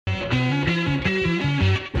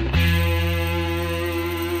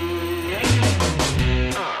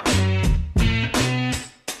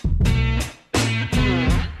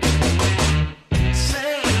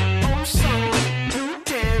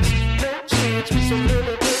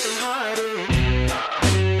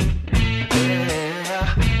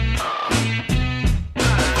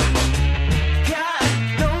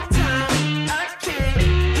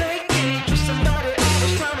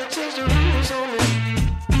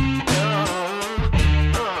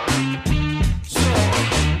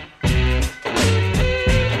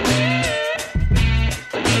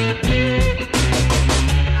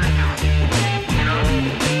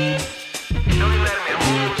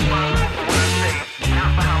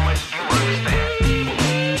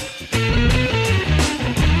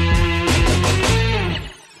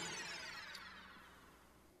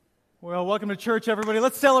Welcome to church, everybody.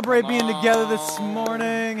 Let's celebrate being together this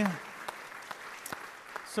morning.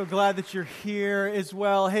 So glad that you're here as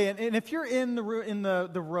well. Hey, and if you're in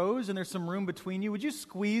the rows and there's some room between you, would you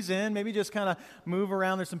squeeze in? Maybe just kind of move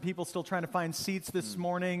around. There's some people still trying to find seats this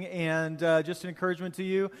morning. And just an encouragement to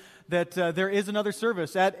you that there is another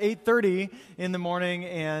service at 8:30 in the morning.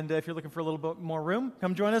 And if you're looking for a little bit more room,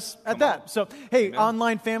 come join us at that. So, hey, Amen.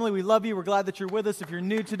 Online family, we love you. We're glad that you're with us. If you're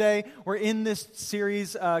new today, we're in this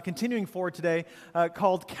series continuing forward today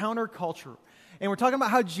called Counterculture. And we're talking about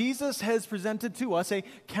how Jesus has presented to us a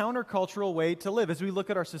countercultural way to live. As we look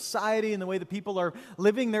at our society and the way that people are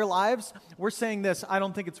living their lives, we're saying this: I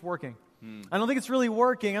don't think it's working. I don't think it's really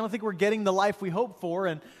working. I don't think we're getting the life we hope for.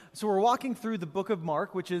 And so we're walking through the book of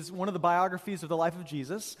Mark, which is one of the biographies of the life of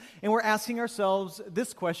Jesus. And we're asking ourselves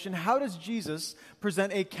this question: how does Jesus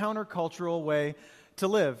present a countercultural way to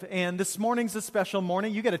live? And this morning's a special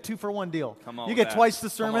morning. You get a 2-for-1 deal. You get twice the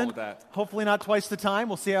sermon. Hopefully not twice the time.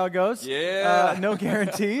 We'll see how it goes. Yeah. No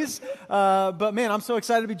guarantees. But man, I'm so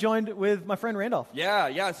excited to be joined with my friend Randolph.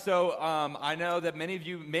 Yeah. So I know that many of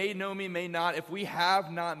you may know me, may not. If we have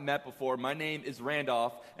not met before, my name is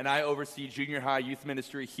Randolph, and I oversee junior high youth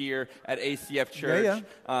ministry here at ACF Church.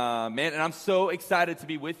 Man, and I'm so excited to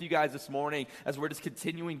be with you guys this morning as we're just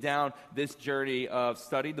continuing down this journey of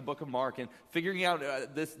studying the book of Mark and figuring out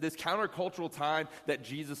this countercultural time that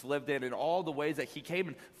Jesus lived in, and all the ways that he came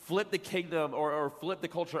and flipped the kingdom or flipped the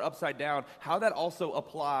culture upside down, how that also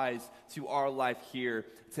applies to our life here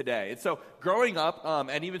today. And so growing up,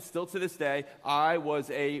 and even still to this day, I was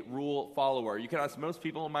a rule follower. You can ask most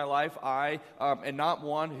people in my life, I am not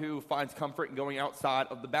one who finds comfort in going outside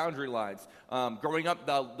of the boundary lines. Growing up,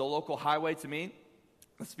 the local highway to me,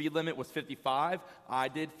 the speed limit was 55. I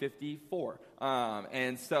did 54.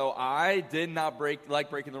 And so I did not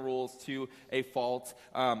like breaking the rules to a fault.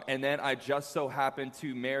 And then I just so happened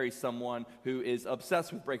to marry someone who is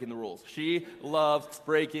obsessed with breaking the rules. She loves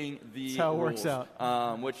breaking the rules. That's how it works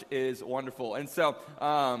out. Which is wonderful. And so,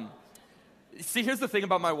 see, here's the thing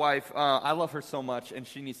about my wife. I love her so much, and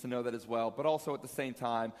she needs to know that as well. But also at the same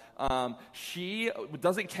time, she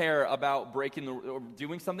doesn't care about breaking or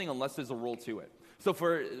doing something unless there's a rule to it. So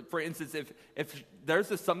for instance, if there's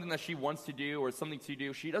just something that she wants to do or something to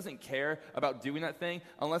do, she doesn't care about doing that thing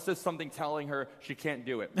unless there's something telling her she can't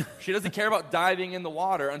do it. She doesn't care about diving in the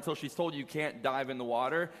water until she's told you can't dive in the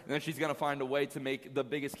water, and then she's going to find a way to make the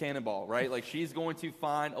biggest cannonball, right? Like, she's going to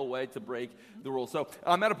find a way to break the rules. So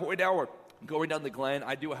I'm at a point now where going down the Glen,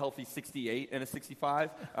 I do a healthy 68 and a 65.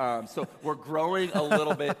 So we're growing a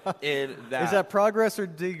little bit in that. Is that progress or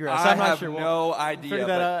degress? I'm not have sure. No idea. Figure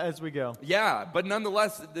that out as we go. Yeah, but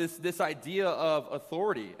nonetheless, this idea of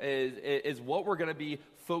authority is what we're going to be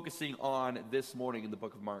focusing on this morning in the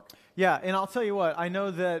book of Mark. Yeah, and I'll tell you what, I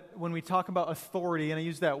know that when we talk about authority, and I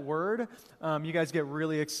use that word, you guys get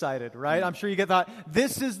really excited, right? I'm sure you get that.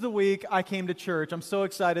 This is the week I came to church. I'm so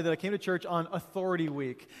excited that I came to church on Authority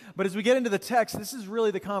Week. But as we get into the text, this is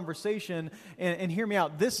really the conversation, and hear me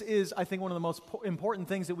out. This is, I think, one of the most important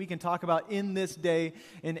things that we can talk about in this day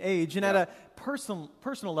and age. And at a personal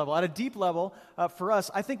level, at a deep level, for us,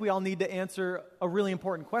 I think we all need to answer a really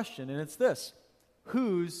important question, and it's this: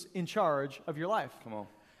 who's in charge of your life? Come on.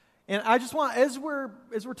 And I just want, as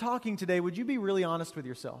we're talking today, would you be really honest with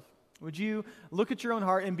yourself? Would you look at your own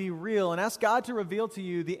heart and be real and ask God to reveal to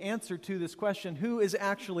you the answer to this question: who is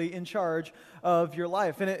actually in charge of your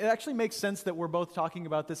life? And it actually makes sense that we're both talking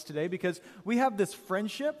about this today, because we have this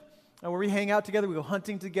friendship where we hang out together, we go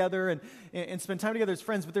hunting together and spend time together as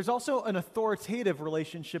friends, but there's also an authoritative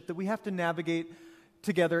relationship that we have to navigate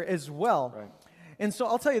together as well. Right. And so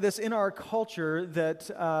I'll tell you this, in our culture,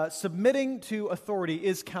 that submitting to authority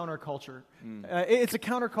is counterculture. It's a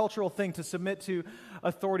countercultural thing to submit to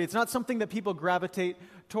authority. It's not something that people gravitate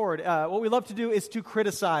toward. What we love to do is to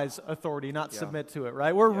criticize authority, not submit to it,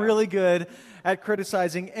 right? We're really good at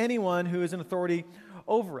criticizing anyone who is an authority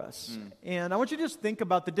over us. And I want you to just think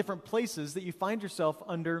about the different places that you find yourself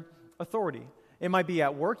under authority. It might be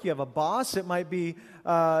at work, you have a boss. It might be,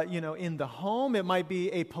 in the home. It might be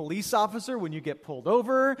a police officer when you get pulled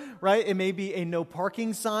over, right? It may be a no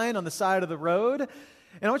parking sign on the side of the road.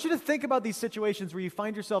 And I want you to think about these situations where you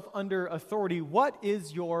find yourself under authority. What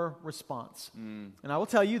is your response? And I will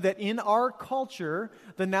tell you that in our culture,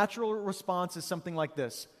 the natural response is something like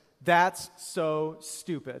this: that's so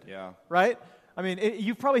stupid. Yeah. Right? I mean,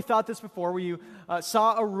 you've probably thought this before, where you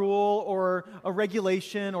saw a rule or a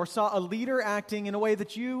regulation or saw a leader acting in a way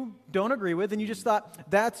that you don't agree with, and you just thought,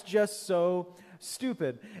 that's just so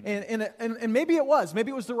stupid. And maybe it was.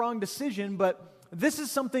 Maybe it was the wrong decision, but this is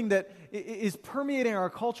something that is permeating our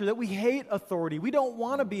culture, that we hate authority. We don't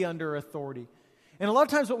want to be under authority. And a lot of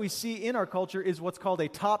times what we see in our culture is what's called a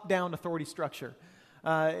top-down authority structure.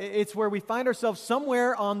 It's where we find ourselves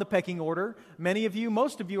somewhere on the pecking order. Many of you,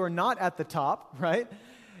 most of you are not at the top, right?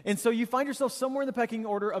 And so you find yourself somewhere in the pecking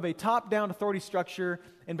order of a top-down authority structure,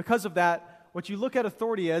 and because of that, what you look at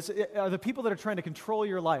authority as are the people that are trying to control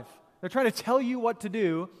your life. They're trying to tell you what to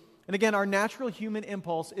do. And again, our natural human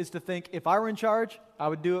impulse is to think, if I were in charge, I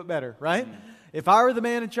would do it better, right? If I were the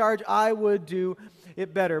man in charge, I would do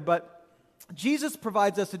it better. But Jesus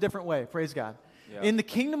provides us a different way, praise God. Yeah. In the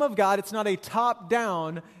kingdom of God, it's not a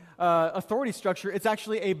top-down authority structure. It's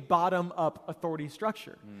actually a bottom-up authority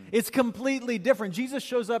structure. It's completely different. Jesus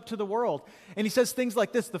shows up to the world, and he says things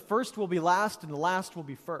like this: the first will be last, and the last will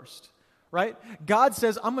be first. Right? God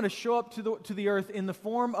says, I'm going to show up to the earth in the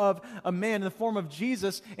form of a man, in the form of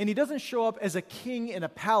Jesus, and he doesn't show up as a king in a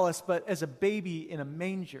palace, but as a baby in a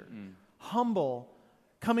manger. Humble,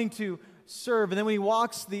 coming to serve. And then when he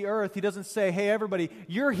walks the earth, he doesn't say, hey, everybody,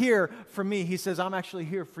 you're here for me. He says, I'm actually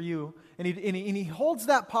here for you. And he holds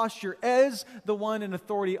that posture as the one in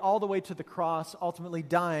authority all the way to the cross, ultimately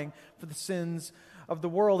dying for the sins of the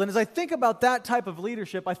world. And as I think about that type of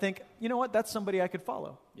leadership, I think, you know what, that's somebody I could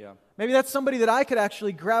follow. Yeah. Maybe that's somebody that I could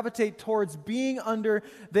actually gravitate towards being under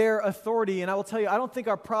their authority. And I will tell you, I don't think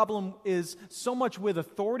our problem is so much with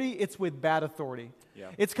authority, it's with bad authority. Yeah.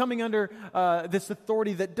 It's coming under this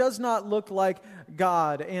authority that does not look like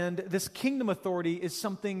God. And this kingdom authority is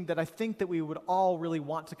something that I think that we would all really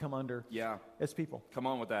want to come under as people. Come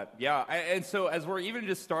on with that. Yeah. And so as we're even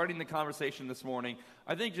just starting the conversation this morning,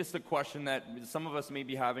 I think just a question that some of us may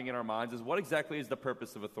be having in our minds is, what exactly is the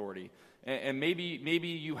purpose of authority? And maybe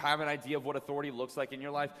you have an idea of what authority looks like in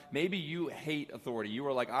your life. Maybe you hate authority. You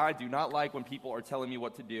are like, I do not like when people are telling me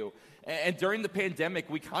what to do. And during the pandemic,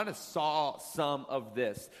 we kind of saw some of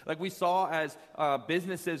this. Like we saw as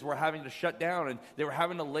businesses were having to shut down and they were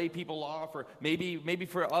having to lay people off, or maybe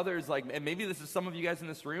for others, like, and maybe this is some of you guys in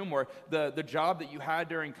this room, where the job that you had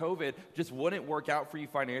during COVID just wouldn't work out for you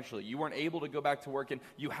financially. You weren't able to go back to work and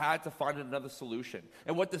you had to find another solution.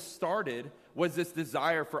 And what this started was this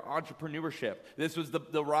desire for entrepreneurship. This was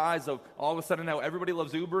the rise of, all of a sudden now everybody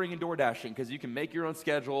loves Ubering and DoorDashing, because you can make your own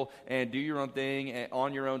schedule and do your own thing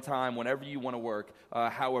on your own time, whenever you want to work,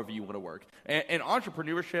 however you want to work. And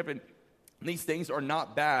entrepreneurship and these things are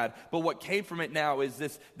not bad, but what came from it now is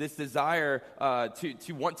this desire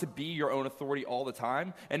to want to be your own authority all the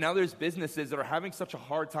time. And now there's businesses that are having such a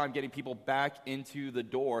hard time getting people back into the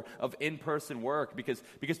door of in-person work because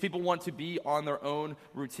people want to be on their own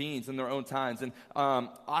routines and their own times. And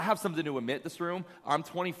I have something to admit this room. I'm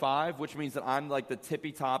 25, which means that I'm like the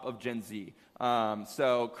tippy top of Gen Z.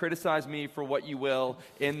 So criticize me for what you will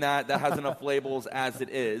in that has enough labels as it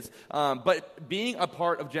is. But being a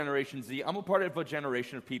part of Generation Z, I'm a part of a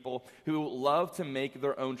generation of people who love to make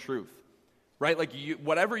their own truth, right? Like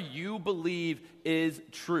whatever you believe is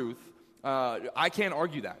truth, I can't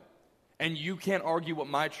argue that. And you can't argue what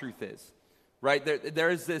my truth is. Right,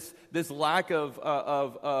 there is this lack of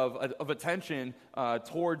attention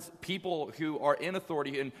towards people who are in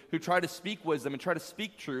authority and who try to speak wisdom and try to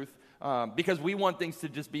speak truth, because we want things to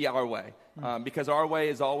just be our way, because our way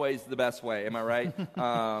is always the best way. Am I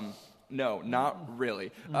right? No, not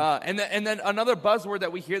really. And then another buzzword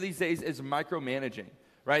that we hear these days is micromanaging.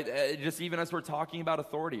 Right, just even as we're talking about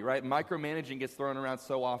authority, right? Micromanaging gets thrown around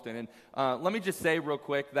so often. And let me just say real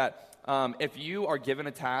quick that if you are given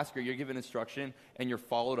a task or you're given instruction and you're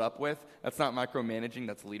followed up with, that's not micromanaging,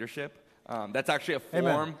 that's leadership. That's actually a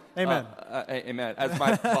form. Amen. Amen. As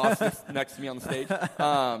my boss is next to me on the stage.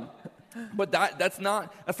 But that's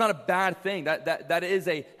not a bad thing. That is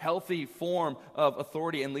a healthy form of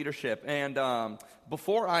authority and leadership. And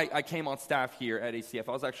before I came on staff here at ACF,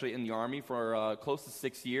 I was actually in the Army for close to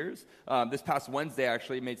 6 years. This past Wednesday,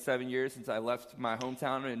 actually, made 7 years since I left my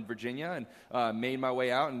hometown in Virginia and made my way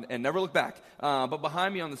out and never looked back. But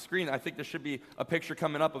behind me on the screen, I think there should be a picture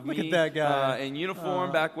coming up of Look me at that guy. in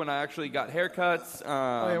uniform back when I actually got haircuts.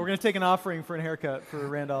 We're going to take an offering for a haircut for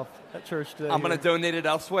Randolph at church today. I'm going to donate it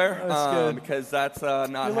elsewhere because that's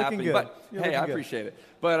not happening. Good. But hey, I appreciate it.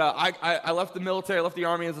 But I left the military, I left the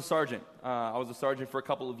Army as a sergeant. I was a sergeant for a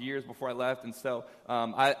couple of years before I left, and so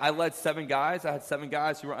I led 7 guys. I had 7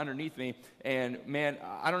 guys who were underneath me, and man,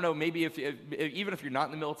 I don't know, maybe if even if you're not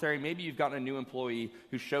in the military, maybe you've gotten a new employee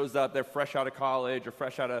who shows up, they're fresh out of college or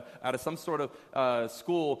fresh out of some sort of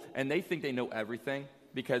school, and they think they know everything.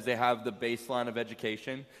 because they have the baseline of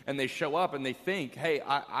education, and they show up and they think, hey,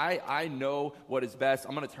 I know what is best.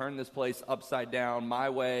 I'm going to turn this place upside down. My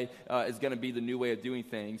way is going to be the new way of doing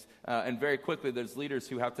things. And very quickly, there's leaders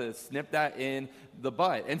who have to snip that in the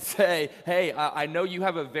butt and say, hey, I know you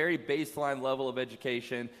have a very baseline level of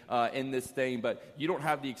education in this thing, but you don't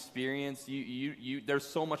have the experience. There's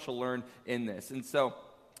so much to learn in this. And so,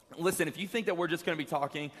 listen, if you think that we're just going to be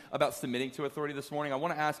talking about submitting to authority this morning, I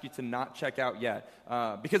want to ask you to not check out yet,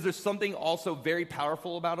 because there's something also very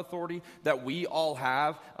powerful about authority that we all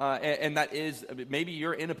have, and that is maybe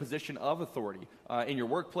you're in a position of authority in your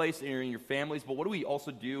workplace, in your families, but what do we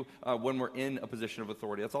also do when we're in a position of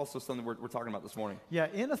authority? That's also something we're talking about this morning. Yeah,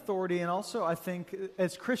 in authority, and also I think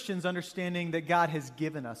as Christians understanding that God has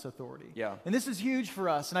given us authority. Yeah. And this is huge for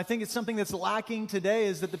us, and I think it's something that's lacking today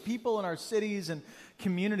is that the people in our cities and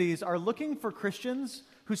communities are looking for Christians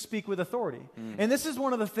who speak with authority. And this is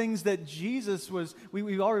one of the things that Jesus was,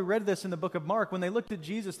 we already read this in the book of Mark. When they looked at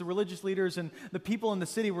Jesus, the religious leaders and the people in the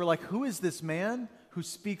city were like, who is this man who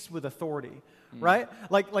speaks with authority? Right?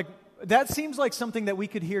 Like that seems like something that we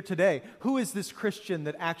could hear today. Who is this Christian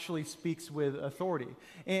that actually speaks with authority?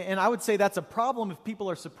 And I would say that's a problem if people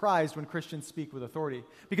are surprised when Christians speak with authority,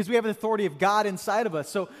 because we have the authority of God inside of us.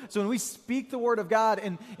 So when we speak the word of God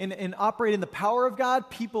and operate in the power of God,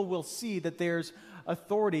 people will see that there's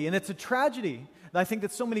authority. And it's a tragedy that I think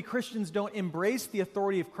that so many Christians don't embrace the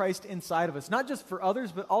authority of Christ inside of us, not just for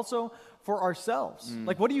others, but also for ourselves.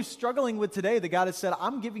 Like, what are you struggling with today that God has said,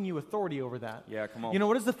 I'm giving you authority over that? Yeah, come on. You know,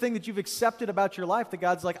 what is the thing that you've accepted about your life that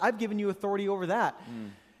God's like, I've given you authority over that?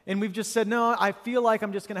 And we've just said, no, I feel like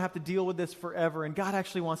I'm just going to have to deal with this forever. And God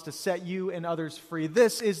actually wants to set you and others free.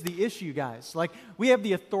 This is the issue, guys. Like, we have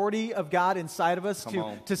the authority of God inside of us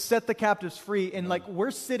to set the captives free. And like,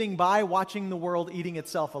 we're sitting by watching the world eating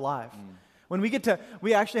itself alive. When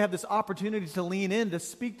we actually have this opportunity to lean in, to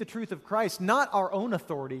speak the truth of Christ, not our own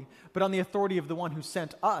authority, but on the authority of the one who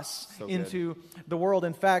sent us into the world.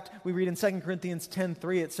 In fact, we read in 2 Corinthians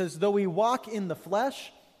 10:3, it says, though we walk in the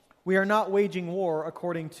flesh, we are not waging war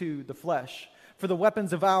according to the flesh. For the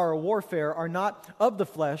weapons of our warfare are not of the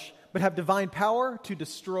flesh, but have divine power to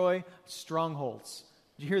destroy strongholds.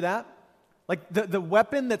 Did you hear that? Like the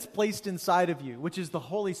weapon that's placed inside of you, which is the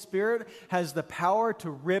Holy Spirit, has the power to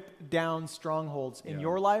rip down strongholds in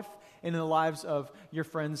your life and in the lives of your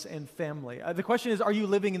friends and family. The question is, are you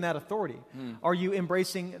living in that authority? Are you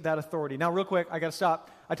embracing that authority? Now, real quick, I got to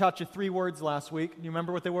stop. I taught you 3 words last week. Do you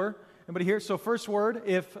remember what they were? Anybody here? So first word,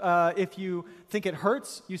 if you think it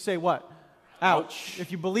hurts, you say what? Ouch.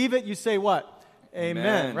 If you believe it, you say what?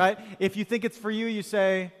 Amen. Right? If you think it's for you, you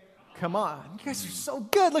say, come on. You guys are so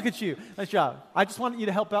good. Look at you. Nice job. I just wanted you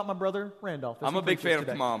to help out my brother, Randolph. I'm a big fan of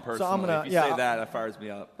come on, personally. So if you say that fires me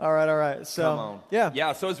up. All right. So, come on.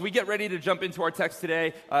 Yeah, so as we get ready to jump into our text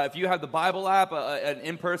today, if you have the Bible app, an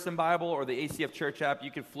in-person Bible, or the ACF Church app, you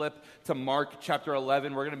can flip to Mark chapter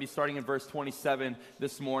 11. We're going to be starting in verse 27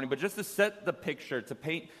 this morning. But just to set the picture, to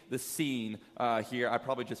paint the scene here, I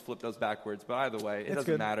probably just flipped those backwards, but either way, it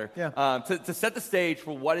doesn't matter. Yeah. To set the stage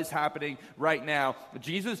for what is happening right now,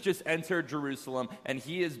 Jesus just entered Jerusalem, and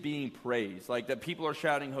he is being praised. Like, the people are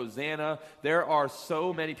shouting, Hosanna. There are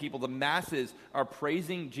so many people. The masses are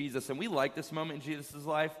praising Jesus, and we like this moment in Jesus'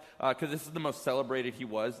 life because this is the most celebrated he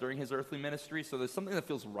was during his earthly ministry, so there's something that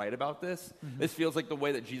feels right about this. This feels like the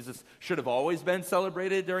way that Jesus should have always been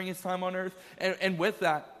celebrated during his time on earth, and with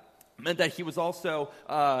that, meant that he was also,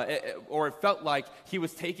 or it felt like he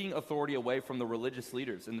was taking authority away from the religious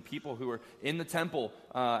leaders and the people who were in the temple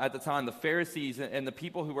at the time, the Pharisees and the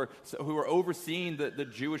people who were overseeing the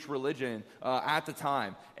Jewish religion at the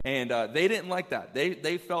time. And they didn't like that.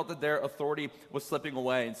 They felt that their authority was slipping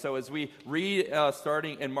away. And so as we read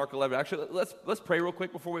starting in Mark 11, actually, let's pray real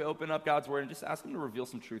quick before we open up God's word and just ask him to reveal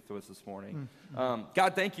some truth to us this morning.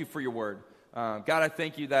 God, thank you for your word. God, I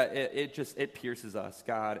thank you that it pierces us,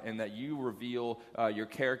 God, and that you reveal your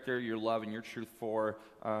character, your love, and your truth for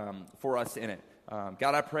us in it.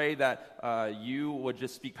 God, I pray that you would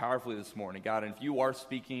just speak powerfully this morning, God, and if you are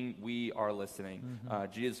speaking, we are listening.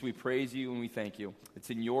 Jesus, we praise you and we thank you. It's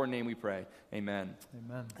in your name we pray. Amen.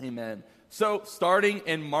 Amen. So, starting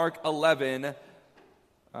in Mark 11,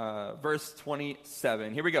 verse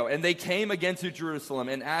 27. Here we go. And they came again to Jerusalem,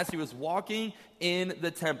 and as he was walking in the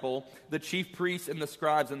temple, the chief priests and the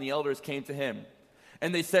scribes and the elders came to him.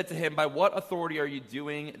 And they said to him, by what authority are you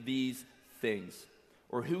doing these things?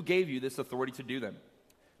 Or who gave you this authority to do them?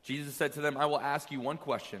 Jesus said to them, I will ask you one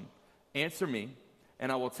question. Answer me,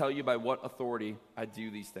 and I will tell you by what authority I do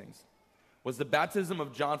these things. Was the baptism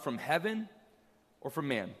of John from heaven or from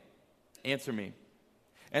man? Answer me.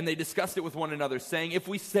 And they discussed it with one another, saying, if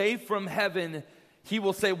we say from heaven, He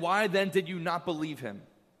will say, why then did you not believe him?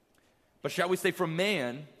 But shall we say from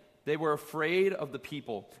man, they were afraid of the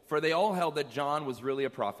people, for they all held that John was really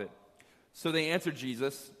a prophet. So they answered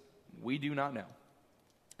Jesus, we do not know.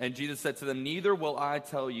 And Jesus said to them, neither will I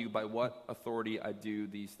tell you by what authority I do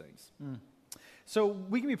these things. So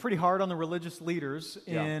we can be pretty hard on the religious leaders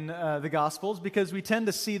in the Gospels because we tend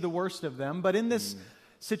to see the worst of them. But in this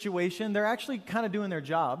situation, they're actually kind of doing their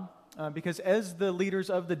job because as the leaders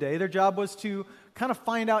of the day, their job was to kind of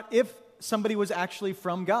find out if somebody was actually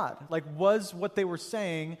from God. Like, was what they were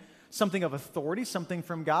saying something of authority, something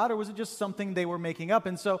from God, or was it just something they were making up?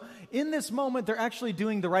 And so in this moment, they're actually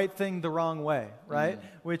doing the right thing the wrong way, right?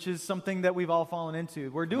 Which is something that we've all fallen into.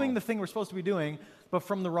 We're doing the thing we're supposed to be doing, but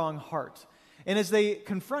from the wrong heart. And as they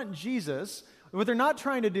confront Jesus, what they're not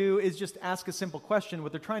trying to do is just ask a simple question.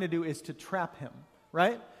 What they're trying to do is to trap him,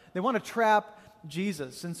 right? They want to trap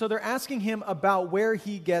Jesus. And so they're asking him about where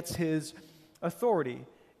he gets his authority.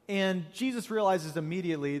 And Jesus realizes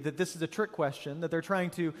immediately that this is a trick question, that they're trying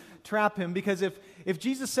to trap him, because if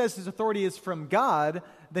Jesus says his authority is from God,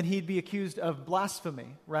 then he'd be accused of blasphemy,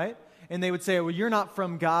 right? And they would say, well, you're not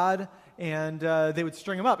from God, and they would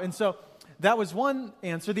string him up. And so that was one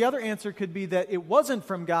answer. The other answer could be that it wasn't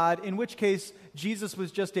from God, in which case Jesus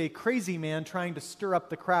was just a crazy man trying to stir up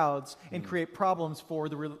the crowds and create problems for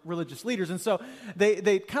the religious leaders. And so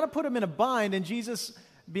they kind of put him in a bind, and Jesus,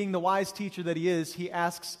 being the wise teacher that he is, he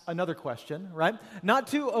asks another question, right? Not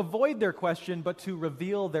to avoid their question, but to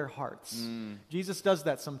reveal their hearts. Jesus does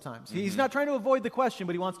that sometimes. He's not trying to avoid the question,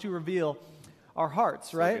 but he wants to reveal our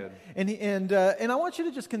hearts, right? And I want you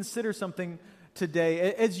to just consider something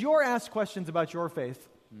today. As you're asked questions about your faith,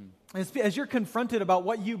 as you're confronted about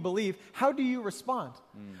what you believe, how do you respond?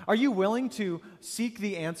 Are you willing to seek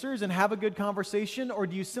the answers and have a good conversation, or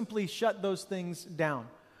do you simply shut those things down?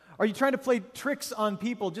 Are you trying to play tricks on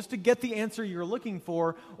people just to get the answer you're looking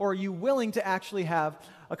for, or are you willing to actually have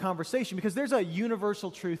a conversation? Because there's a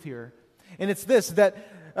universal truth here, and it's this,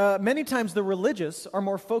 that many times the religious are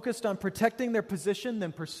more focused on protecting their position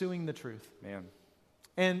than pursuing the truth. Man.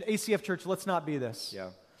 And ACF Church, let's not be this. Yeah.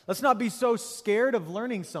 Let's not be so scared of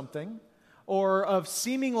learning something or of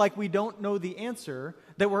seeming like we don't know the answer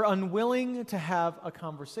that we're unwilling to have a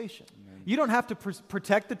conversation. Amen. You don't have to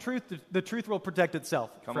protect the truth. The truth will protect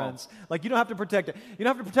itself, friends. Like, you don't have to protect it. You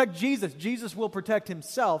don't have to protect Jesus. Jesus will protect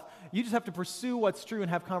himself. You just have to pursue what's true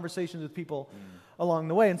and have conversations with people along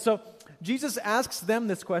the way. And so Jesus asks them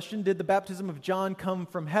this question: did the baptism of John come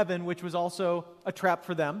from heaven, which was also a trap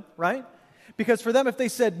for them, right? Because for them, if they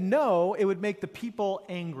said no, it would make the people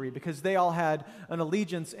angry because they all had an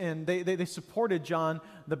allegiance and they supported John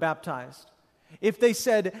the Baptized. If they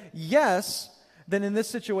said yes, then in this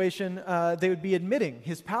situation, they would be admitting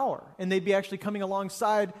his power, and they'd be actually coming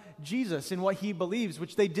alongside Jesus in what he believes,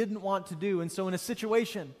 which they didn't want to do. And so in a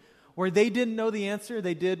situation where they didn't know the answer,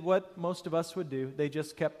 they did what most of us would do. They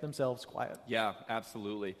just kept themselves quiet. Yeah,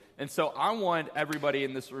 absolutely. And so I want everybody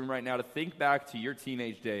in this room right now to think back to your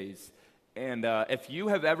teenage days. And if you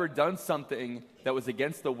have ever done something that was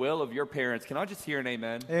against the will of your parents, can I just hear an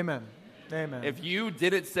amen? Amen. Amen. If you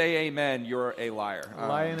didn't say amen, you're a liar.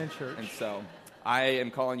 Lying in church. And so I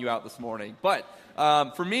am calling you out this morning. But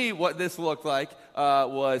for me, what this looked like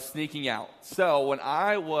was sneaking out. So when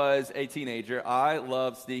I was a teenager, I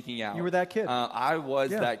loved sneaking out. You were that kid. I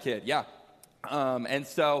was that kid, yeah. And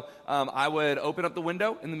so I would open up the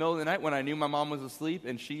window in the middle of the night when I knew my mom was asleep,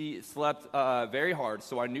 and she slept very hard,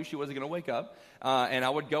 so I knew she wasn't going to wake up. And I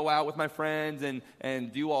would go out with my friends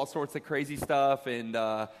and do all sorts of crazy stuff, and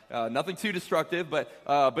nothing too destructive,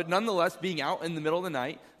 but nonetheless being out in the middle of the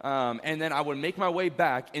night. And then I would make my way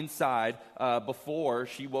back inside before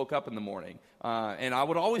she woke up in the morning. And I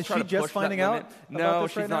would always try to push that limit. No,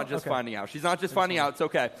 she's not just finding out. She's not just finding out. It's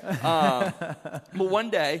okay. But one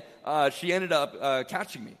day, she ended up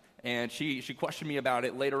catching me, and she questioned me about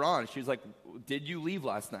it later on. She was like, did you leave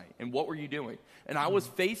last night? And what were you doing? And I was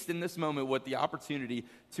faced in this moment with the opportunity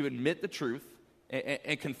to admit the truth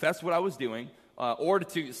and confess what I was doing, or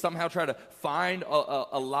to somehow try to find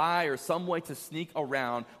a lie or some way to sneak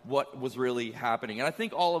around what was really happening. And I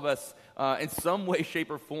think all of us, in some way,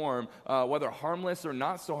 shape, or form, whether harmless or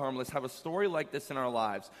not so harmless, have a story like this in our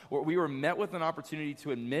lives, where we were met with an opportunity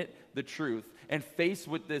to admit the truth and faced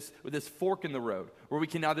with this fork in the road, where we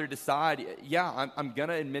can either decide, yeah, I'm going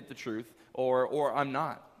to admit the truth, or I'm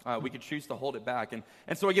not. We could choose to hold it back. And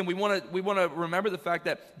so again, we want to remember the fact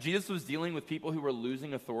that Jesus was dealing with people who were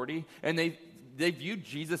losing authority, and they viewed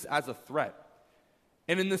Jesus as a threat.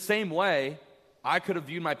 And in the same way, I could have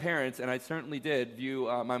viewed my parents, and I certainly did view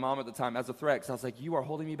my mom at the time as a threat, because I was like, you are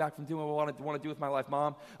holding me back from doing what I want to do with my life,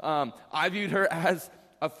 Mom. I viewed her as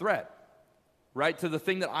a threat. right, to the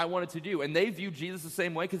thing that I wanted to do. And they viewed Jesus the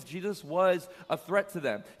same way because Jesus was a threat to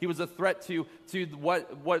them. He was a threat to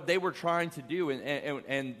what they were trying to do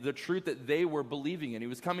and the truth that they were believing in. He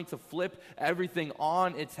was coming to flip everything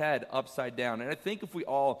on its head, upside down. And I think if we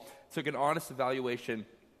all took an honest evaluation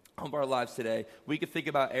of our lives today, we could think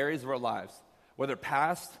about areas of our lives, whether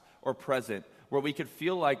past or present, where we could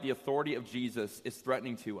feel like the authority of Jesus is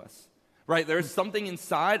threatening to us. Right, there's something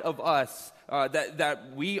inside of us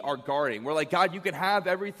that we are guarding. We're like, God, you can have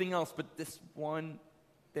everything else, but this one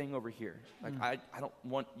thing over here, like I don't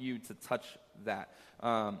want you to touch that.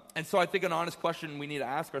 And so I think an honest question we need to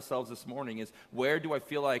ask ourselves this morning is, where do I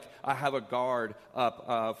feel like I have a guard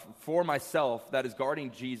up for myself that is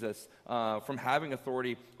guarding Jesus from having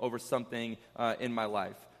authority over something in my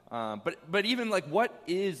life? But even like, what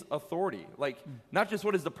is authority? Like, not just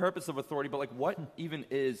what is the purpose of authority, but like, what even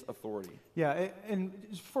is authority? Yeah, and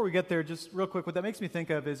before we get there, just real quick, what that makes me think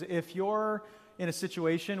of is if you're in a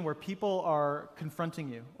situation where people are confronting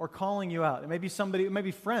you or calling you out, it may be somebody, it may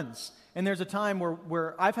be friends, and there's a time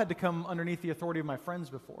where I've had to come underneath the authority of my friends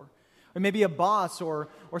before. Or maybe a boss or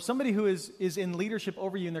somebody who is in leadership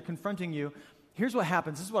over you and they're confronting you. Here's what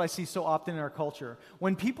happens. This is what I see so often in our culture.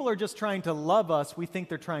 When people are just trying to love us, we think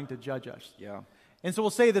they're trying to judge us. Yeah. And so we'll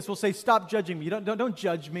say this. We'll say, stop judging me. Don't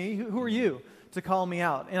judge me. Who are you to call me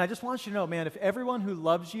out? And I just want you to know, man, if everyone who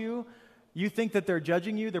loves you, you think that they're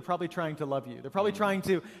judging you, they're probably trying to love you. They're probably trying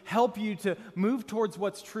to help you to move towards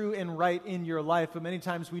what's true and right in your life. But many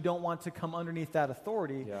times we don't want to come underneath that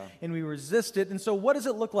authority, and we resist it. And so what does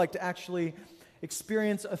it look like to actually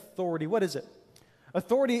experience authority? What is it?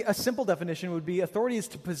 Authority, a simple definition would be authority is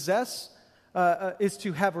to possess, is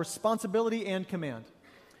to have responsibility and command.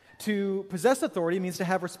 To possess authority means to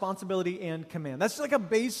have responsibility and command. That's like a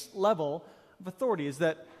base level of authority, is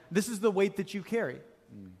that this is the weight that you carry,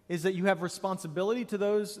 is that you have responsibility to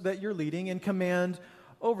those that you're leading and command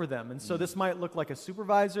over them. And so this might look like a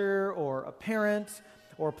supervisor or a parent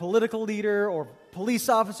or a political leader or police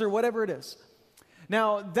officer, whatever it is.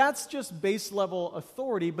 Now, that's just base level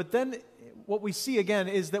authority, but then what we see again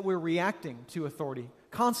is that we're reacting to authority,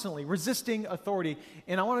 constantly resisting authority.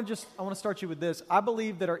 And I want to start you with this. I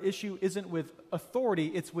believe that our issue isn't with authority,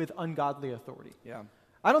 it's with ungodly authority. Yeah.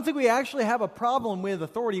 I don't think we actually have a problem with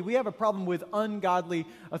authority. We have a problem with ungodly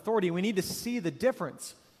authority. We need to see the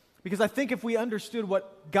difference. Because I think if we understood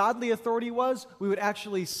what godly authority was, we would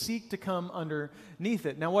actually seek to come underneath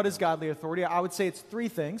it. Now, what is godly authority? I would say it's three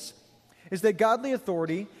things. Is that godly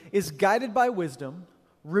authority is guided by wisdom,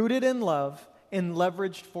 rooted in love, and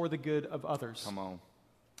leveraged for the good of others. Come on.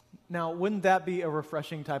 Now, wouldn't that be a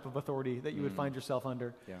refreshing type of authority that you would find yourself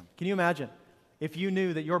under? Yeah. Can you imagine if you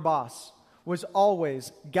knew that your boss was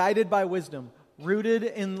always guided by wisdom, rooted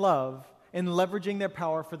in love, and leveraging their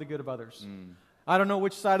power for the good of others? I don't know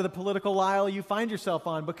which side of the political aisle you find yourself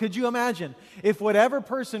on, but could you imagine if whatever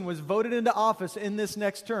person was voted into office in this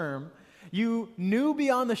next term, you knew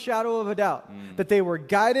beyond the shadow of a doubt that they were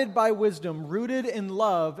guided by wisdom, rooted in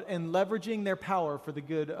love, and leveraging their power for the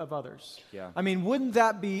good of others? Yeah. I mean, wouldn't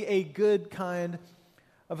that be a good kind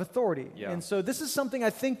of authority? Yeah. And so this is something I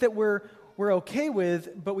think that we're okay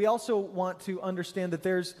with, but we also want to understand that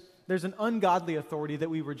there's an ungodly authority that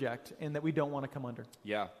we reject and that we don't want to come under.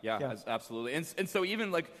 Yeah, absolutely. And so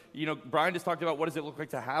even like, Brian just talked about what does it look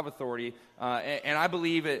like to have authority, and I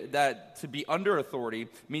believe that to be under authority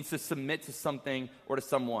means to submit to something or to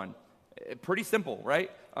someone. Pretty simple, right?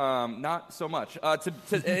 Not so much.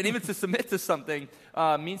 And even to submit to something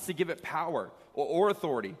means to give it power or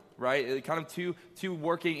authority, right? Kind of two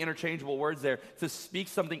working interchangeable words there. To speak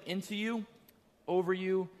something into you, over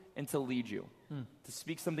you, and to lead you. To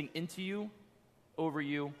speak something into you, over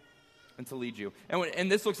you, and to lead you. And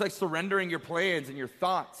this looks like surrendering your plans and your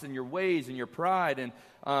thoughts and your ways and your pride. And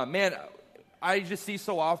man, I just see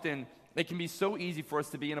so often it can be so easy for us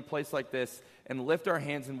to be in a place like this and lift our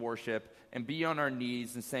hands in worship and be on our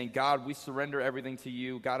knees and saying, God, we surrender everything to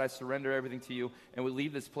you. God, I surrender everything to you. And we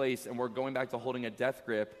leave this place and we're going back to holding a death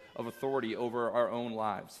grip of authority over our own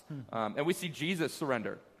lives. And we see Jesus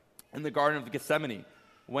surrender in the Garden of Gethsemane.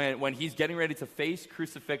 When he's getting ready to face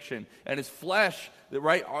crucifixion, and his flesh,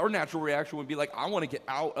 right, our natural reaction would be like, I want to get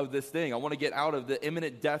out of this thing. I want to get out of the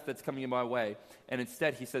imminent death that's coming in my way. And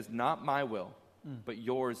instead, he says, not my will, but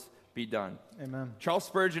yours be done. Amen. Charles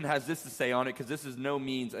Spurgeon has this to say on it, because this is no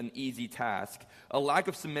means an easy task. A lack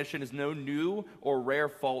of submission is no new or rare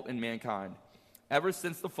fault in mankind. Ever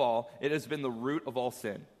since the fall, it has been the root of all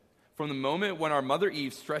sin. From the moment when our mother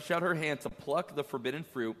Eve stretched out her hand to pluck the forbidden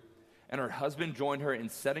fruit, and her husband joined her in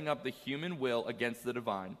setting up the human will against the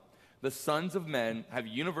divine, the sons of men have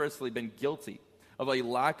universally been guilty of a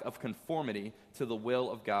lack of conformity to the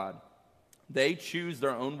will of God. They choose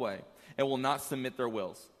their own way and will not submit their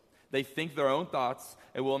wills. They think their own thoughts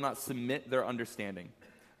and will not submit their understanding.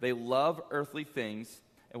 They love earthly things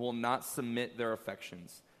and will not submit their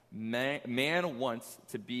affections. Man wants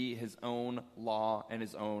to be his own law and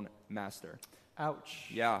his own master. Ouch.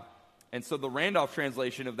 Yeah. And so the Randolph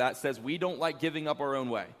translation of that says, we don't like giving up our own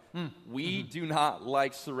way. We do not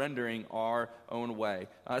like surrendering our own way.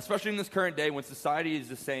 Especially in this current day when society is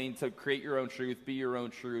just saying to create your own truth, be your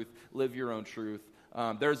own truth, live your own truth.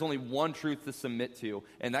 There's only one truth to submit to,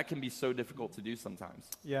 and that can be so difficult to do sometimes.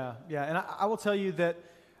 Yeah. And I will tell you that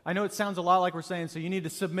I know it sounds a lot like we're saying, so you need to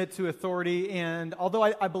submit to authority, and although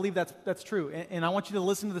I believe that's true, and I want you to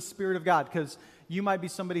listen to the Spirit of God, because you might be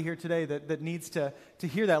somebody here today that needs to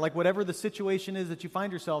hear that. Like whatever the situation is that you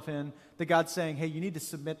find yourself in, that God's saying, hey, you need to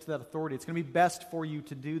submit to that authority. It's going to be best for you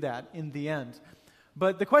to do that in the end.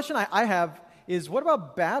 But the question I have is, what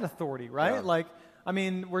about bad authority, right? Yeah. Like, I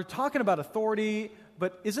mean, we're talking about authority,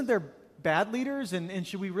 but isn't there bad leaders, and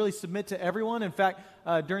should we really submit to everyone? In fact,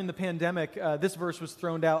 during the pandemic, this verse was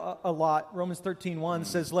thrown out a lot. Romans 13:1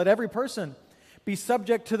 says, let every person be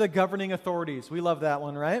subject to the governing authorities. We love that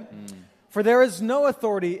one, right? For there is no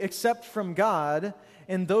authority except from God,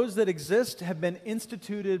 and those that exist have been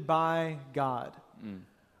instituted by God.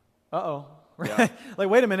 Uh-oh. Right? Yeah. Like,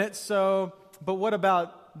 wait a minute, but what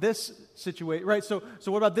about this situation, right? So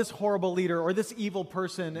what about this horrible leader or this evil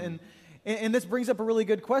person? And this brings up a really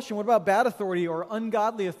good question. What about bad authority or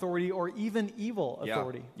ungodly authority or even evil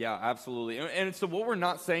authority? Yeah, absolutely. And so what we're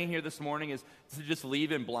not saying here this morning is to just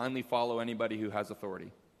leave and blindly follow anybody who has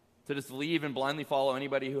authority. To just leave and blindly follow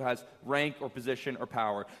anybody who has rank or position or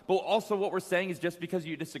power. But also what we're saying is just because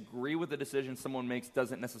you disagree with the decision someone makes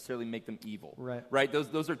doesn't necessarily make them evil. Right?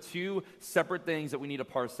 Those are two separate things that we need to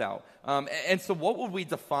parse out. And so what would we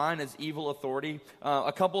define as evil authority?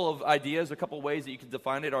 A couple of ideas, a couple of ways that you could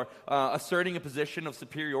define it are asserting a position of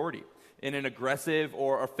superiority in an aggressive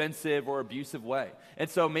or offensive or abusive way. And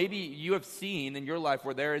so maybe you have seen in your life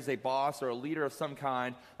where there is a boss or a leader of some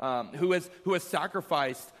kind who has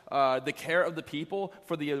sacrificed the care of the people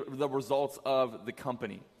for the results of the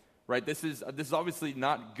company. Right? This is obviously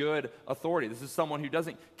not good authority. This is someone who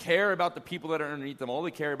doesn't care about the people that are underneath them. All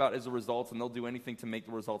they care about is the results, and they'll do anything to make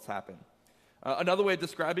the results happen. Another way of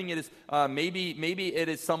describing it is maybe it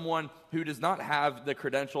is someone who does not have the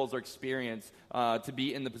credentials or experience to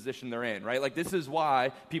be in the position they're in, right? Like this is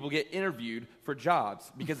why people get interviewed for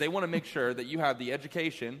jobs, because they want to make sure that you have the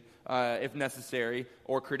education, if necessary,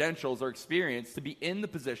 or credentials or experience to be in the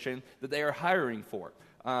position that they are hiring for.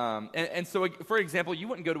 And so, for example, you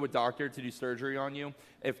wouldn't go to a doctor to do surgery on you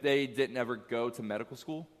if they didn't ever go to medical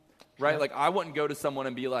school. Right? Like I wouldn't go to someone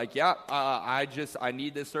and be like, I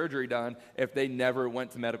need this surgery done if they never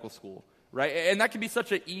went to medical school. Right? And that can be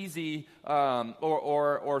such an easy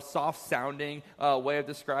or soft-sounding way of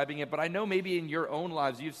describing it. But I know maybe in your own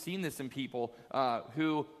lives you've seen this in people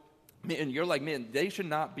who, and you're like, man, they should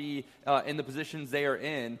not be in the positions they are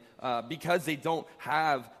in because they don't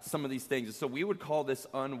have some of these things. And so we would call this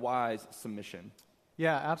unwise submission.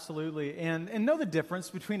 Yeah, absolutely. And know the difference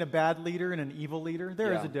between a bad leader and an evil leader.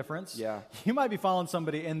 There is a difference. Yeah. You might be following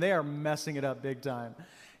somebody and they are messing it up big time.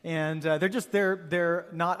 And they're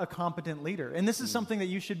not a competent leader. And this is something that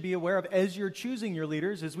you should be aware of as you're choosing your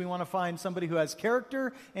leaders, is we want to find somebody who has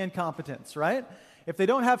character and competence, right? If they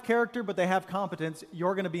don't have character but they have competence,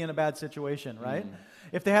 you're going to be in a bad situation, right?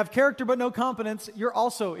 If they have character but no competence, you're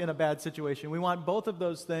also in a bad situation. We want both of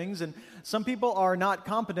those things. And some people are not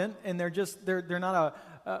competent, and they're not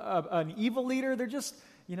an evil leader. They're just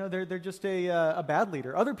a bad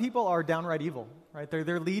leader. Other people are downright evil, right?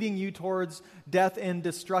 They're leading you towards death and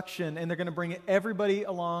destruction, and they're going to bring everybody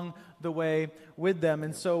along the way with them.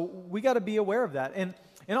 And so we got to be aware of that. And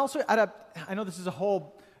also, I know this is a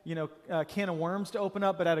whole can of worms to open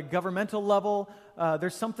up, but at a governmental level,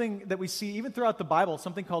 there's something that we see even throughout the Bible,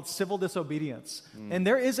 something called civil disobedience. And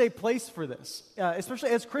there is a place for this. Especially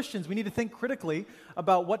as Christians, we need to think critically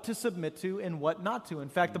about what to submit to and what not to. In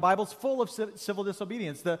fact, the Bible's full of civil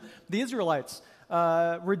disobedience. The Israelites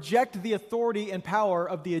reject the authority and power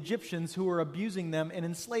of the Egyptians who were abusing them and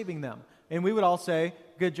enslaving them. And we would all say,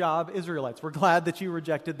 good job, Israelites. We're glad that you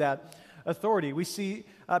rejected that authority. We see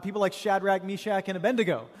people like Shadrach, Meshach, and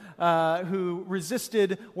Abednego who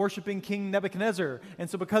resisted worshiping King Nebuchadnezzar, and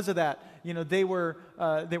so because of that, they were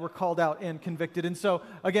called out and convicted. And so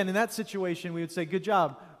again, in that situation, we would say, good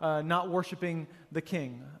job not worshiping the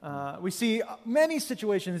king. We see many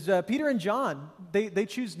situations. Peter and John, they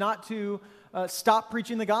choose not to stop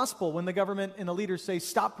preaching the gospel when the government and the leaders say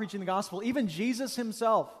stop preaching the gospel. Even Jesus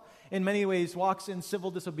himself, in many ways, walks in civil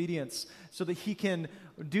disobedience so that he can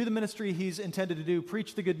do the ministry he's intended to do,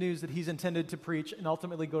 preach the good news that he's intended to preach, and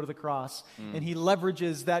ultimately go to the cross. And he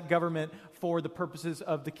leverages that government for the purposes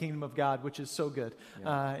of the kingdom of God, which is so good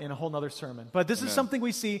in a whole nother sermon. But this is something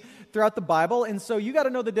we see throughout the Bible, and so you got to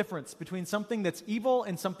know the difference between something that's evil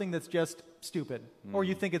and something that's just stupid, or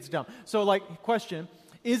you think it's dumb. So, question,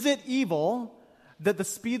 is it evil that the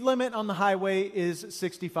speed limit on the highway is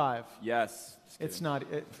 65? Yes. It's not.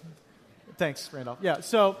 Thanks, Randolph. Yeah,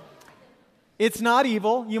 so it's not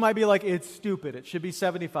evil. You might be like, it's stupid. It should be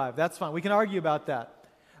 75. That's fine. We can argue about that.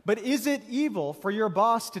 But is it evil for your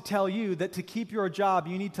boss to tell you that to keep your job,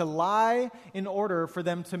 you need to lie in order for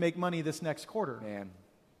them to make money this next quarter? Man.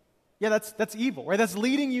 Yeah, that's evil, right? That's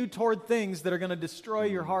leading you toward things that are going to destroy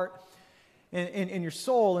your heart and your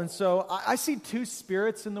soul. And so I see two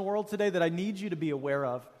spirits in the world today that I need you to be aware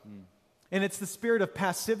of. And it's the spirit of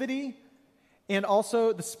passivity and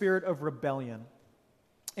also the spirit of rebellion.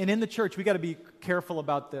 And in the church, we got to be careful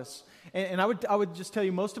about this. And I would just tell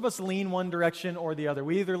you, most of us lean one direction or the other.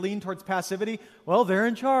 We either lean towards passivity, well, they're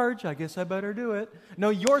in charge, I guess I better do it. No,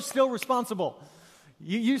 you're still responsible.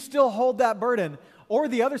 You still hold that burden. Or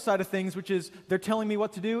the other side of things, which is they're telling me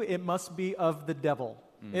what to do, it must be of the devil.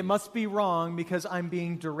 It must be wrong because I'm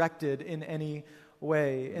being directed in any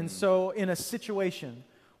way. And so in a situation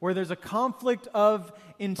where there's a conflict of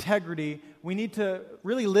integrity, we need to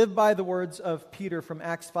really live by the words of Peter from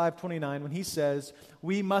Acts 5:29 when he says,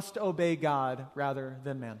 we must obey God rather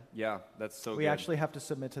than man. Yeah, that's so good. We actually have to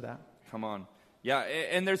submit to that. Come on. Yeah,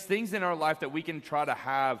 and there's things in our life that we can try to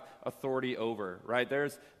have authority over, right?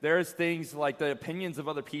 There's things like the opinions of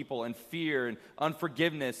other people and fear and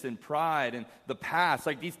unforgiveness and pride and the past,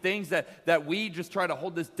 like these things that we just try to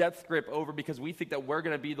hold this death grip over because we think that we're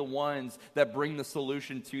going to be the ones that bring the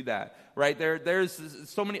solution to that, right? There's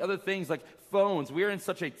so many other things like phones. We are in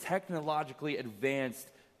such a technologically advanced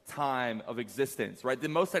time of existence, right? The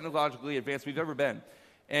most technologically advanced we've ever been.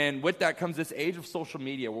 And with that comes this age of social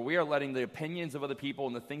media where we are letting the opinions of other people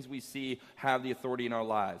and the things we see have the authority in our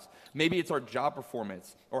lives. Maybe it's our job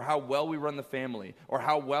performance or how well we run the family or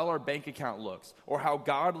how well our bank account looks or how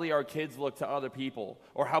godly our kids look to other people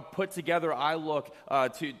or how put together I look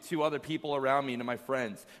to other people around me and to my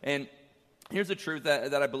friends. And here's the truth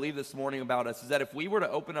that I believe this morning about us is that if we were to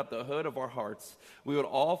open up the hood of our hearts, we would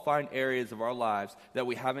all find areas of our lives that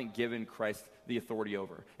we haven't given Christ the authority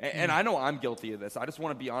over. And I know I'm guilty of this. I just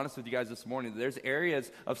want to be honest with you guys this morning. There's areas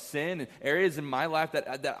of sin and areas in my life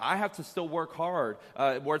that I have to still work hard,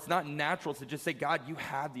 where it's not natural to just say, God, you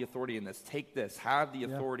have the authority in this. Take this. Have the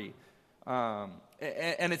authority. And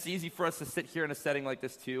it's easy for us to sit here in a setting like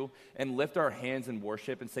this too and lift our hands in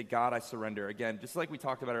worship and say, God, I surrender. Again, just like we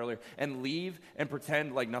talked about earlier, and leave and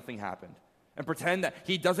pretend like nothing happened. And pretend that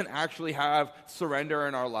he doesn't actually have surrender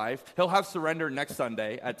in our life. He'll have surrender next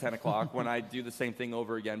Sunday at 10 o'clock when I do the same thing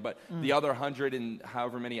over again. But the other 100 and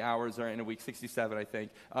however many hours are in a week, 67, I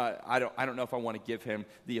think, I don't know if I want to give him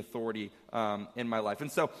the authority in my life.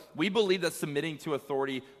 And so we believe that submitting to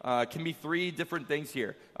authority can be three different things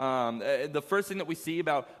here. The first thing that we see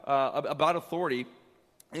about authority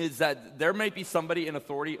is that there might be somebody in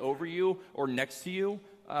authority over you or next to you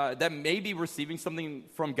that may be receiving something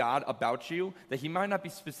from God about you that he might not be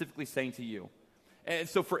specifically saying to you. And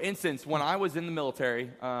so, for instance, when I was in the military,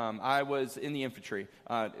 I was in the infantry,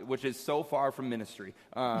 which is so far from ministry.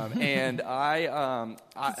 And I...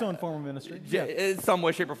 it's its own form of ministry. Yeah. In some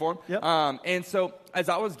way, shape, or form. Yep. And so, as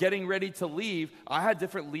I was getting ready to leave, I had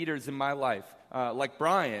different leaders in my life. Like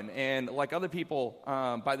Brian and like other people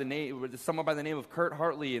someone by the name of Kurt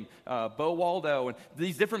Hartley and Bo Waldo and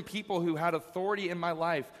these different people who had authority in my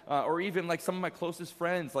life, or even like some of my closest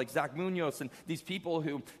friends like Zach Munoz and these people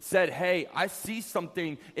who said, hey, I see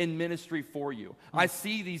something in ministry for you. I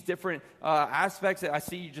see these different aspects. I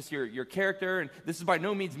see just your character, and this is by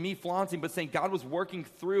no means me flaunting, but saying God was working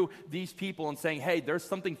through these people and saying, hey, there's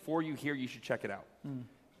something for you here. You should check it out.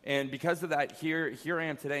 And because of that, here I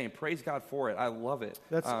am today, and praise God for it. I love it.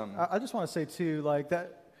 I just want to say, too, like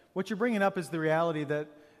that. What you're bringing up is the reality that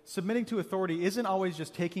submitting to authority isn't always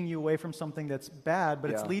just taking you away from something that's bad, but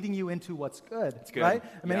it's leading you into what's good. It's good. Right?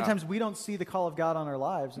 And many times we don't see the call of God on our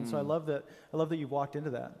lives, and so I love that you've walked into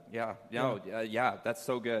that. Yeah, that's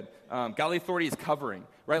so good. Godly authority is covering,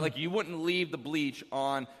 right? Like you wouldn't leave the bleach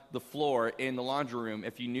on the floor in the laundry room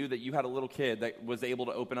if you knew that you had a little kid that was able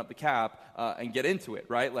to open up the cap and get into it,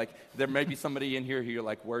 right? Like there may be somebody in here who you're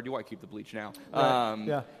like, where do I keep the bleach now?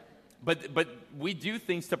 Right. But we do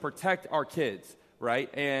things to protect our kids.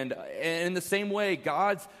 Right, and in the same way,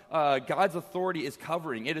 God's authority is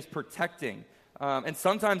covering; it is protecting. And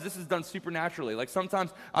sometimes this is done supernaturally. Like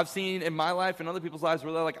sometimes I've seen in my life and other people's lives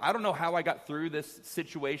where they're like, I don't know how I got through this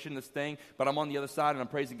situation, this thing, but I'm on the other side and I'm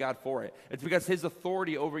praising God for it. It's because his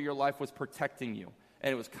authority over your life was protecting you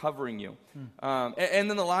and it was covering you. And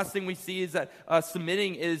then the last thing we see is that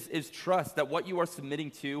submitting is trust, that what you are submitting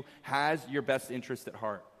to has your best interest at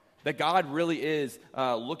heart. That God really is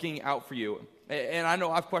looking out for you. And I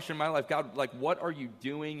know I've questioned my life. God, like, what are you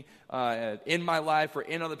doing in my life or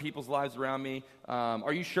in other people's lives around me?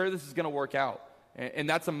 Are you sure this is going to work out? And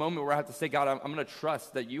that's a moment where I have to say, God, I'm going to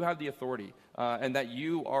trust that you have the authority and that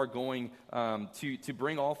you are going to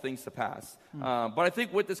bring all things to pass. But I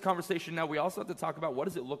think with this conversation now, we also have to talk about what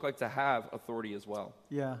does it look like to have authority as well.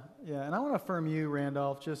 Yeah. And I want to affirm you,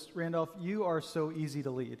 Randolph. Randolph, you are so easy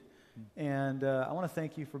to lead. And I want to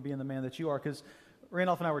thank you for being the man that you are, because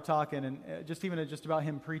Randolph and I were talking, and just about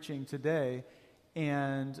him preaching today,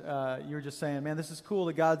 and you were just saying, man, this is cool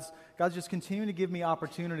that God's just continuing to give me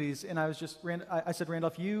opportunities. And I said,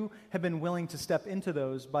 Randolph, you have been willing to step into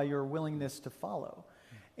those by your willingness to follow.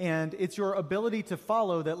 And it's your ability to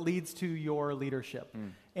follow that leads to your leadership.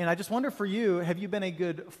 And I just wonder for you, have you been a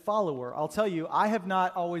good follower? I'll tell you, I have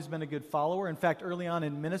not always been a good follower. In fact, early on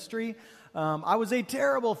in ministry, I was a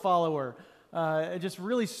terrible follower. I just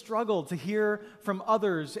really struggled to hear from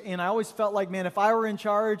others, and I always felt like, man, if I were in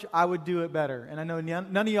charge, I would do it better. And I know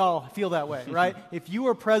none of y'all feel that way, right? If you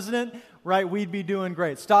were president, right, we'd be doing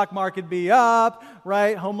great. Stock market would be up,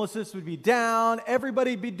 right? Homelessness would be down.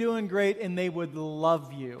 Everybody would be doing great, and they would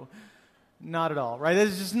love you. Not at all, right? That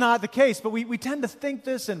is just not the case, but we tend to think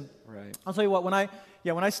this, and right. I'll tell you what, when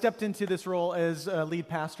I stepped into this role as a lead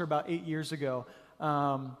pastor about 8 years ago,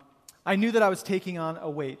 I knew that I was taking on a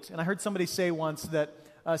weight. And I heard somebody say once that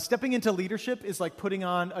stepping into leadership is like putting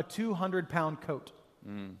on a 200-pound coat.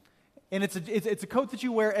 And it's a coat that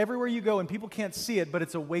you wear everywhere you go, and people can't see it, but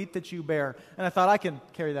it's a weight that you bear. And I thought, I can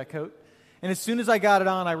carry that coat. And as soon as I got it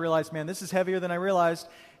on, I realized, man, this is heavier than I realized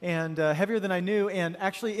and heavier than I knew. And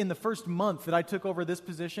actually, in the first month that I took over this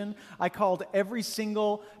position, I called every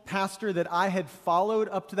single pastor that I had followed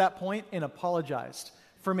up to that point and apologized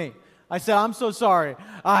for me. I said, I'm so sorry.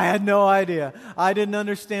 I had no idea. I didn't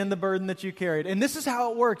understand the burden that you carried. And this is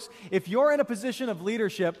how it works. If you're in a position of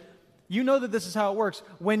leadership, you know that this is how it works.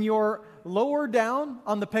 When you're lower down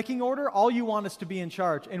on the pecking order, all you want is to be in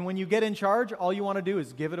charge. And when you get in charge, all you want to do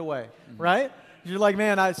is give it away, right? You're like,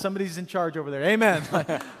 man, somebody's in charge over there. Amen.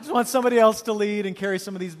 I just want somebody else to lead and carry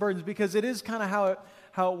some of these burdens, because it is kind of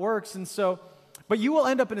how it works. And so, but you will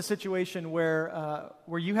end up in a situation where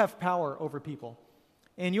you have power over people.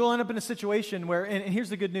 And you'll end up in a situation where, and here's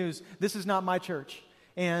the good news, this is not my church.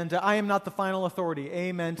 And I am not the final authority.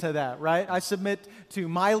 Amen to that, right? I submit to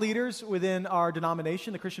my leaders within our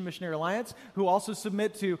denomination, the Christian Missionary Alliance, who also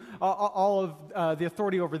submit to all of the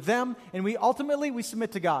authority over them. And we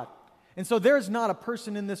submit to God. And so there is not a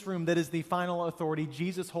person in this room that is the final authority.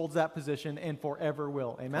 Jesus holds that position and forever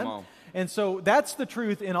will. Amen? And so that's the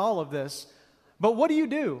truth in all of this. But what do you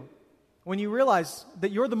do when you realize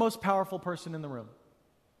that you're the most powerful person in the room?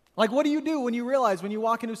 Like, what do you do when you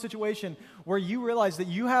walk into a situation where you realize that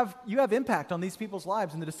you have impact on these people's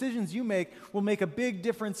lives, and the decisions you make will make a big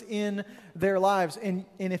difference in their lives? And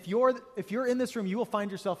if you're in this room, you will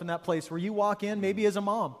find yourself in that place where you walk in maybe as a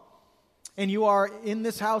mom, and you are in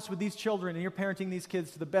this house with these children, and you're parenting these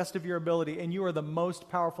kids to the best of your ability, and you are the most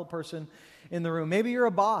powerful person in the room. Maybe you're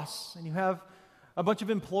a boss, and you have a bunch of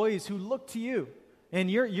employees who look to you,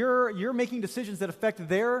 and you're making decisions that affect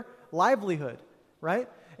their livelihood, right?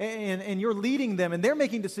 And you're leading them, and they're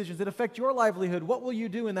making decisions that affect your livelihood. What will you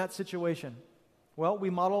do in that situation? Well, we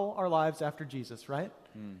model our lives after Jesus, right?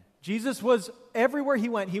 Jesus was, everywhere he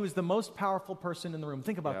went, he was the most powerful person in the room.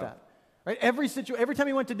 Think about that, right? Every time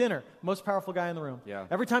he went to dinner, most powerful guy in the room. Yeah.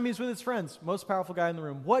 Every time he was with his friends, most powerful guy in the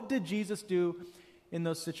room. What did Jesus do in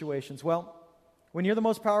those situations? Well, when you're the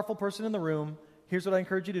most powerful person in the room, here's what I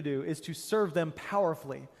encourage you to do, is to serve them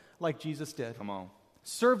powerfully like Jesus did. Come on.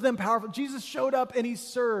 Serve them powerfully. Jesus showed up and he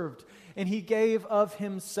served and he gave of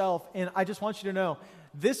himself. And I just want you to know,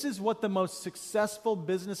 this is what the most successful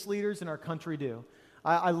business leaders in our country do.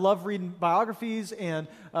 I love reading biographies and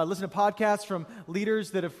listen to podcasts from leaders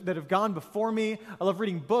that have gone before me. I love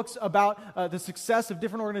reading books about the success of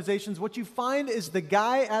different organizations. What you find is the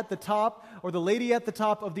guy at the top or the lady at the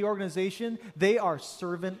top of the organization, they are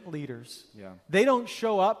servant leaders. Yeah. They don't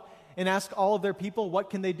show up and ask all of their people, what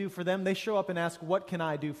can they do for them? They show up and ask, what can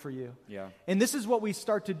I do for you? Yeah. And this is what we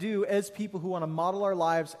start to do as people who want to model our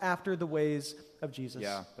lives after the ways of Jesus.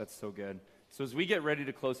 Yeah, that's so good. So as we get ready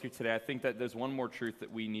to close here today, I think that there's one more truth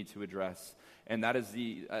that we need to address, and that is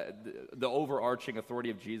the overarching authority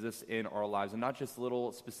of Jesus in our lives, and not just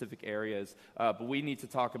little specific areas, but we need to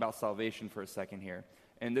talk about salvation for a second here.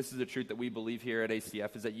 And this is the truth that we believe here at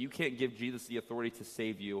ACF, is that you can't give Jesus the authority to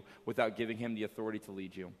save you without giving him the authority to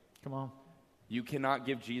lead you. Come on. You cannot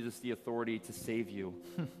give Jesus the authority to save you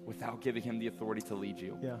without giving him the authority to lead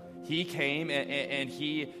you. Yeah. He came and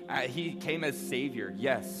he came as Savior,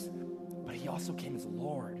 yes, but he also came as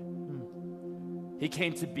Lord. He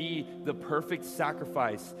came to be the perfect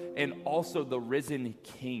sacrifice and also the risen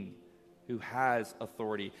King who has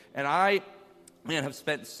authority. And I, have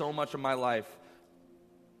spent so much of my life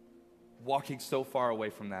walking so far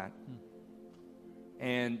away from that.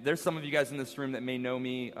 And there's some of you guys in this room that may know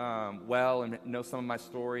me well and know some of my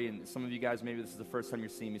story, and some of you guys, maybe this is the first time you're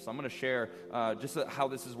seeing me. So I'm going to share just how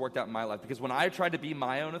this has worked out in my life. Because when I tried to be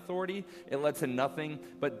my own authority, it led to nothing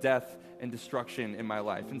but death and destruction in my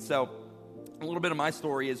life. And so a little bit of my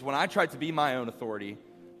story is when I tried to be my own authority,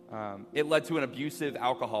 it led to an abusive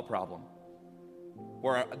alcohol problem,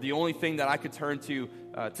 where the only thing that I could turn to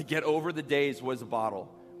get over the days was a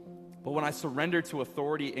bottle. But when I surrendered to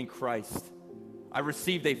authority in Christ, I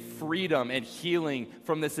received a freedom and healing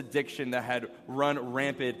from this addiction that had run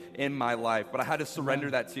rampant in my life. But I had to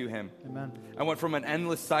surrender that to him. Amen. I went from an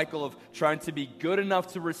endless cycle of trying to be good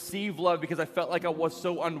enough to receive love because I felt like I was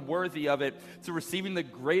so unworthy of it, to receiving the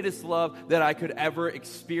greatest love that I could ever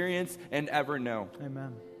experience and ever know.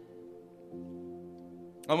 Amen.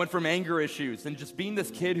 I went from anger issues and just being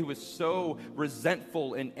this kid who was so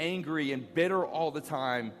resentful and angry and bitter all the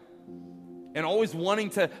time, and always wanting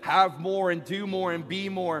to have more and do more and be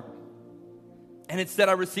more. And instead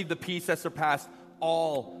I received the peace that surpassed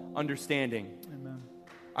all understanding. Amen.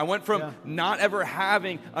 I went from not ever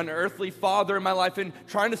having an earthly father in my life and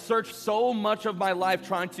trying to search so much of my life,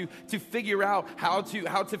 trying to figure out how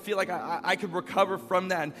to feel like I could recover from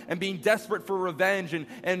that, and being desperate for revenge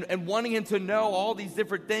and wanting him to know all these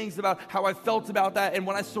different things about how I felt about that. And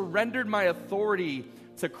when I surrendered my authority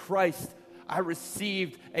to Christ, I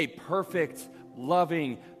received a perfect,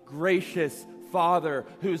 loving, gracious Father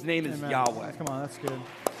whose name is Yahweh. Come on, that's good.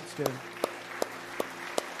 That's good.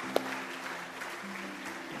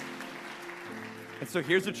 And so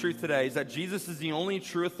here's the truth today, is that Jesus is the only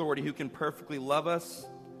true authority who can perfectly love us,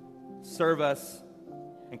 serve us,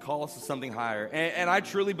 and call us to something higher. And I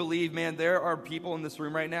truly believe, man, there are people in this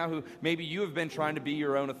room right now who maybe you have been trying to be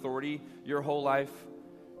your own authority your whole life.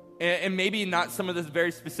 And maybe not some of the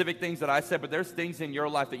very specific things that I said, but there's things in your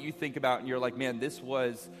life that you think about and you're like, man, this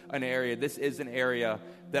is an area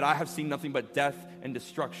that I have seen nothing but death and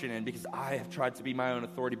destruction in because I have tried to be my own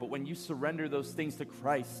authority. But when you surrender those things to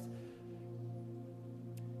Christ,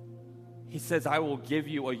 he says, I will give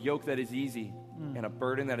you a yoke that is easy and a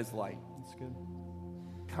burden that is light. That's good.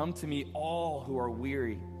 Come to me, all who are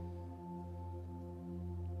weary.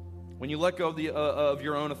 When you let go of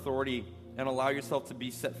your own authority and allow yourself to be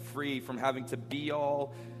set free from having to be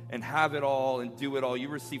all and have it all and do it all, you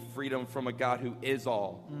receive freedom from a God who is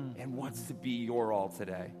all and wants to be your all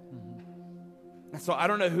today. And so I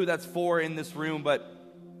don't know who that's for in this room, but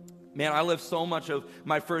man, I lived so much of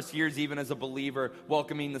my first years even as a believer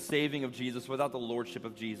welcoming the saving of Jesus without the lordship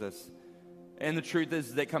of Jesus. And the truth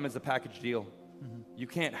is they come as a package deal. You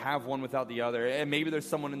can't have one without the other. And maybe there's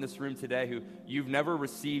someone in this room today who you've never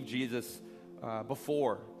received Jesus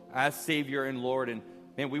before as Savior and Lord, and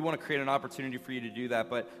man, we want to create an opportunity for you to do that.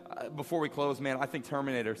 But before we close, man, I think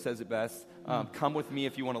Terminator says it best. Come with me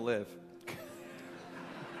if you want to live.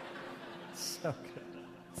 So good.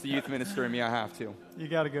 It's the youth minister in me. I have to. You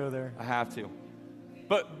got to go there. I have to.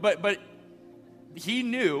 But he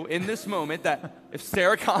knew in this moment that if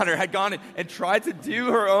Sarah Connor had gone and tried to do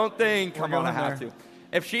her own thing, come on, I have to.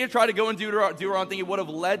 If she had tried to go and do her own thing, it would have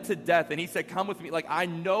led to death. And he said, come with me. Like, I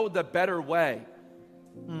know the better way.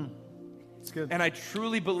 It's good. And I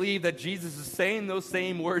truly believe that Jesus is saying those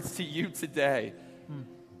same words to you today.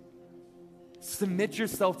 Submit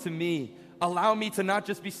yourself to me. Allow me to not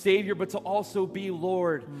just be Savior, but to also be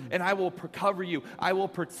Lord. And I will cover you. I will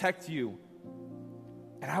protect you.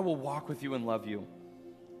 And I will walk with you and love you.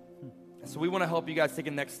 So we want to help you guys take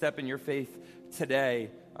a next step in your faith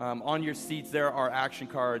today. On your seats, there are action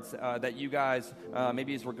cards that you guys,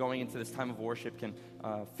 maybe as we're going into this time of worship, can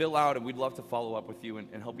fill out, and we'd love to follow up with you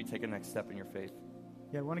and help you take a next step in your faith.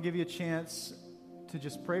 Yeah, I want to give you a chance to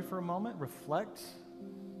just pray for a moment, reflect.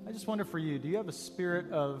 I just wonder for you, do you have a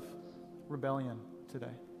spirit of rebellion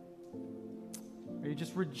today? Are you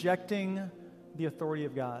just rejecting the authority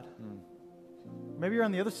of God? Maybe you're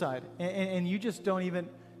on the other side, and you just don't even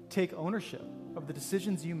take ownership of the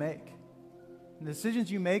decisions you make. And the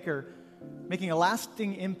decisions you make are making a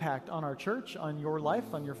lasting impact on our church, on your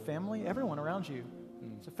life, on your family, everyone around you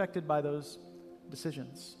is affected by those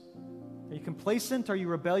decisions. Are you complacent? Are you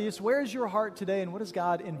rebellious? Where is your heart today, and what is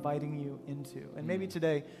God inviting you into? And maybe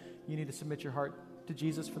today you need to submit your heart to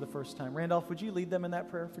Jesus for the first time. Randolph, would you lead them in that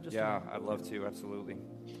prayer for just a moment? Yeah, I'd love to, absolutely.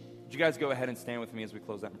 Would you guys go ahead and stand with me as we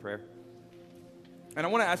close out in prayer? And I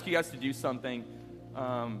want to ask you guys to do something.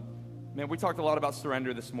 Man, we talked a lot about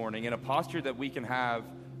surrender this morning, and a posture that we can have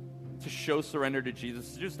to show surrender to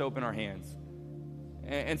Jesus is just open our hands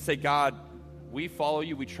and say, God, we follow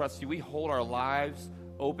you, we trust you, we hold our lives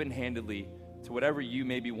open-handedly to whatever you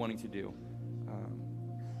may be wanting to do.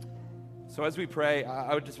 So as we pray,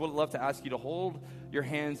 I would love to ask you to hold your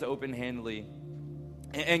hands open-handedly.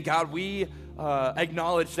 And God, we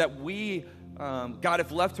acknowledge that we, God,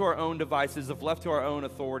 if left to our own devices, if left to our own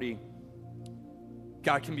authority,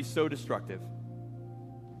 God, can be so destructive.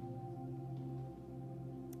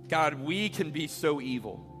 God, we can be so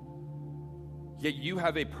evil. Yet you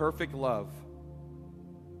have a perfect love,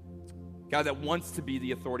 God, that wants to be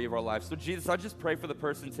the authority of our lives. So Jesus, I just pray for the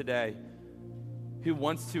person today who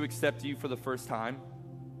wants to accept you for the first time,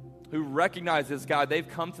 who recognizes, God, they've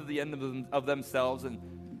come to the end of themselves, and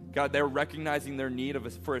God, they're recognizing their need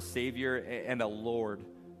for a Savior and a Lord.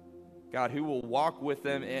 God, who will walk with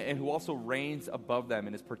them and who also reigns above them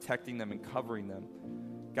and is protecting them and covering them.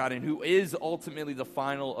 God, and who is ultimately the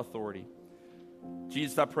final authority.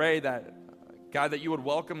 Jesus, I pray that, God, that you would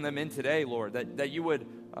welcome them in today, Lord, that you would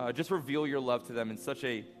just reveal your love to them in such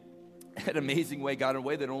an amazing way, God, in a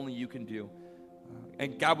way that only you can do.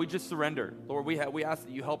 And God, we just surrender. Lord, we ask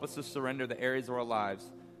that you help us to surrender the areas of our lives,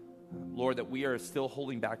 Lord, that we are still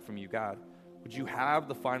holding back from you, God. Would you have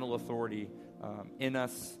the final authority in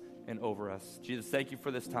us and over us? Jesus, thank you for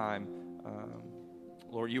this time.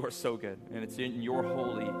 Lord, you are so good, and it's in your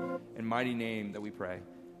holy and mighty name that we pray.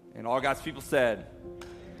 And all God's people said,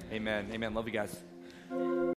 amen. Amen. Love you guys.